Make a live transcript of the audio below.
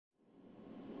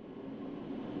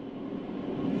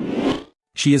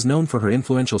She is known for her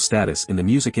influential status in the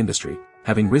music industry,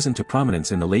 having risen to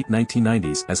prominence in the late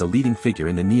 1990s as a leading figure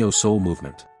in the neo-soul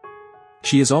movement.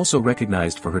 She is also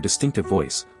recognized for her distinctive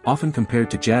voice, often compared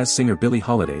to jazz singer Billie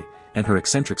Holiday, and her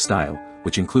eccentric style,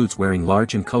 which includes wearing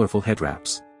large and colorful head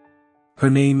wraps. Her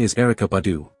name is Erykah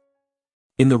Badu.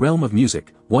 In the realm of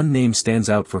music, one name stands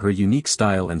out for her unique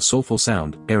style and soulful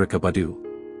sound, Erykah Badu.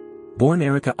 Born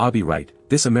Erica Abi Wright,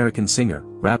 this American singer,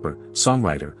 rapper,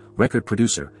 songwriter, record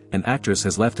producer, and actress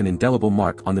has left an indelible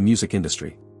mark on the music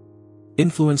industry.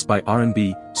 Influenced by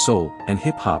R&B, soul, and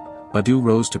hip-hop, Badu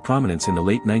rose to prominence in the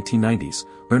late 1990s,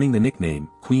 earning the nickname,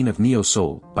 Queen of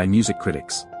Neo-Soul, by music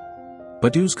critics.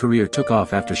 Badu's career took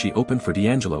off after she opened for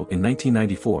D'Angelo in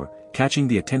 1994, catching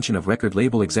the attention of record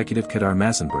label executive Kedar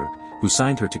Massenberg, who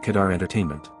signed her to Kedar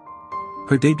Entertainment.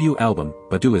 Her debut album,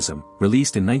 Baduism,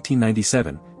 released in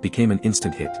 1997, became an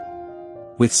instant hit.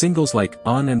 With singles like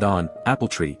On and On, Apple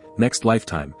Tree, Next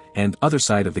Lifetime, and Other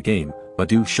Side of the Game,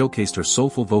 Badu showcased her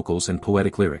soulful vocals and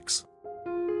poetic lyrics.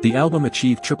 The album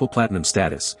achieved triple platinum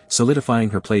status, solidifying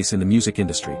her place in the music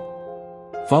industry.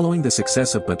 Following the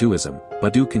success of Baduism,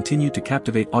 Badu continued to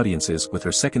captivate audiences with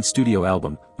her second studio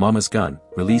album, Mama's Gun,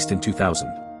 released in 2000.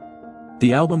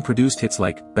 The album produced hits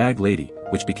like Bag Lady,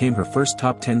 which became her first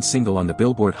top 10 single on the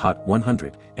Billboard Hot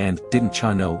 100, and Didn't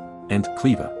Cha Know, and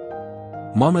Cleva.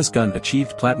 Mama's Gun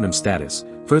achieved platinum status,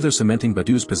 further cementing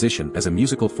Badu's position as a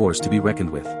musical force to be reckoned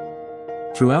with.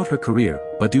 Throughout her career,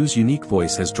 Badu's unique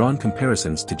voice has drawn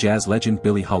comparisons to jazz legend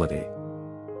Billie Holiday.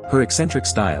 Her eccentric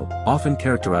style, often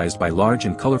characterized by large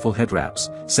and colorful head wraps,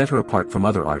 set her apart from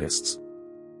other artists.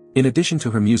 In addition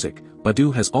to her music,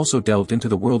 Badu has also delved into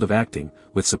the world of acting,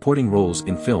 with supporting roles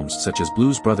in films such as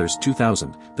Blues Brothers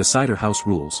 2000, The Cider House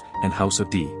Rules, and House of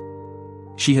D.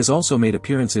 She has also made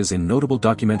appearances in notable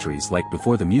documentaries like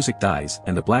Before the Music Dies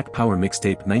and the Black Power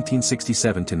mixtape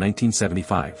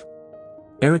 1967-1975.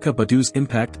 Erykah Badu's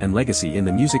impact and legacy in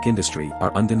the music industry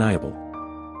are undeniable.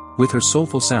 With her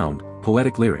soulful sound,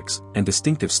 poetic lyrics, and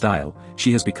distinctive style,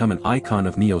 she has become an icon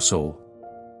of neo-soul.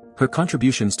 Her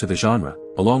contributions to the genre,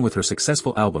 along with her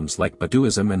successful albums like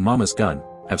Baduism and Mama's Gun,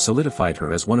 have solidified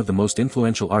her as one of the most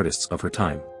influential artists of her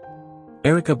time.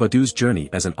 Erykah Badu's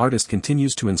journey as an artist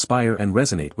continues to inspire and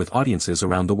resonate with audiences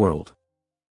around the world.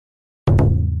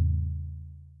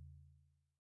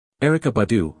 Erykah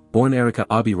Badu, born Erica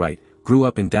Abi Wright, grew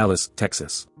up in Dallas,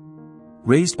 Texas.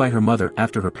 Raised by her mother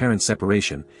after her parents'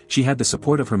 separation, she had the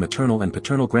support of her maternal and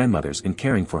paternal grandmothers in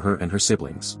caring for her and her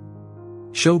siblings.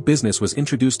 Show business was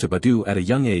introduced to Badu at a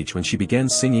young age when she began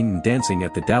singing and dancing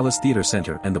at the Dallas Theater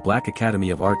Center and the Black Academy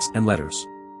of Arts and Letters.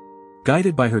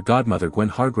 Guided by her godmother Gwen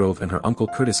Hargrove and her uncle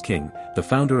Curtis King, the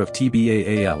founder of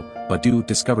TBAAL, Badu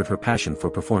discovered her passion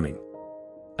for performing.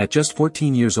 At just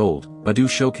 14 years old, Badu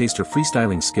showcased her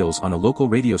freestyling skills on a local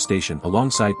radio station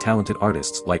alongside talented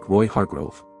artists like Roy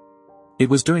Hargrove. It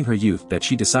was during her youth that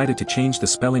she decided to change the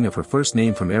spelling of her first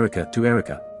name from Erica to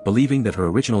Erica, believing that her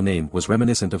original name was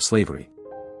reminiscent of slavery.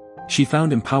 She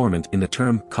found empowerment in the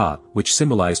term Ka, which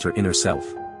symbolized her inner self.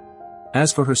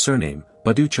 As for her surname,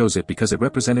 Badu chose it because it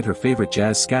represented her favorite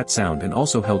jazz scat sound and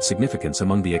also held significance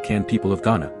among the Akan people of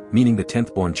Ghana, meaning the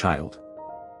 10th born child.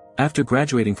 After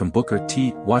graduating from Booker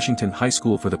T. Washington High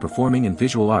School for the Performing and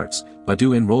Visual Arts,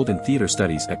 Badu enrolled in theater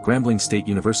studies at Grambling State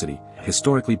University, a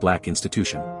historically black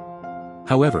institution.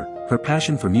 However, her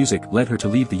passion for music led her to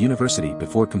leave the university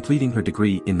before completing her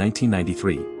degree in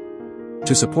 1993.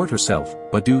 To support herself,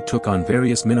 Badu took on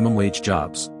various minimum-wage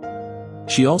jobs.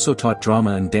 She also taught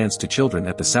drama and dance to children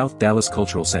at the South Dallas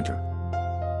Cultural Center.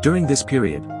 During this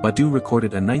period, Badu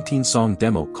recorded a 19-song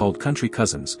demo called Country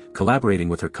Cousins, collaborating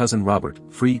with her cousin Robert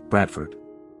Free Bradford.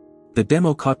 The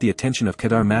demo caught the attention of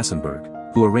Kedar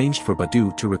Massenberg, who arranged for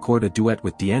Badu to record a duet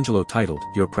with D'Angelo titled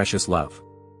Your Precious Love.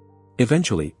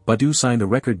 Eventually, Badu signed a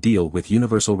record deal with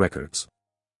Universal Records.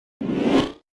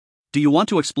 Do you want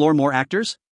to explore more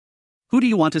actors? Who do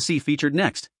you want to see featured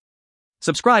next?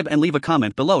 Subscribe and leave a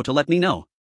comment below to let me know.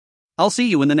 I'll see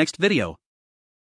you in the next video.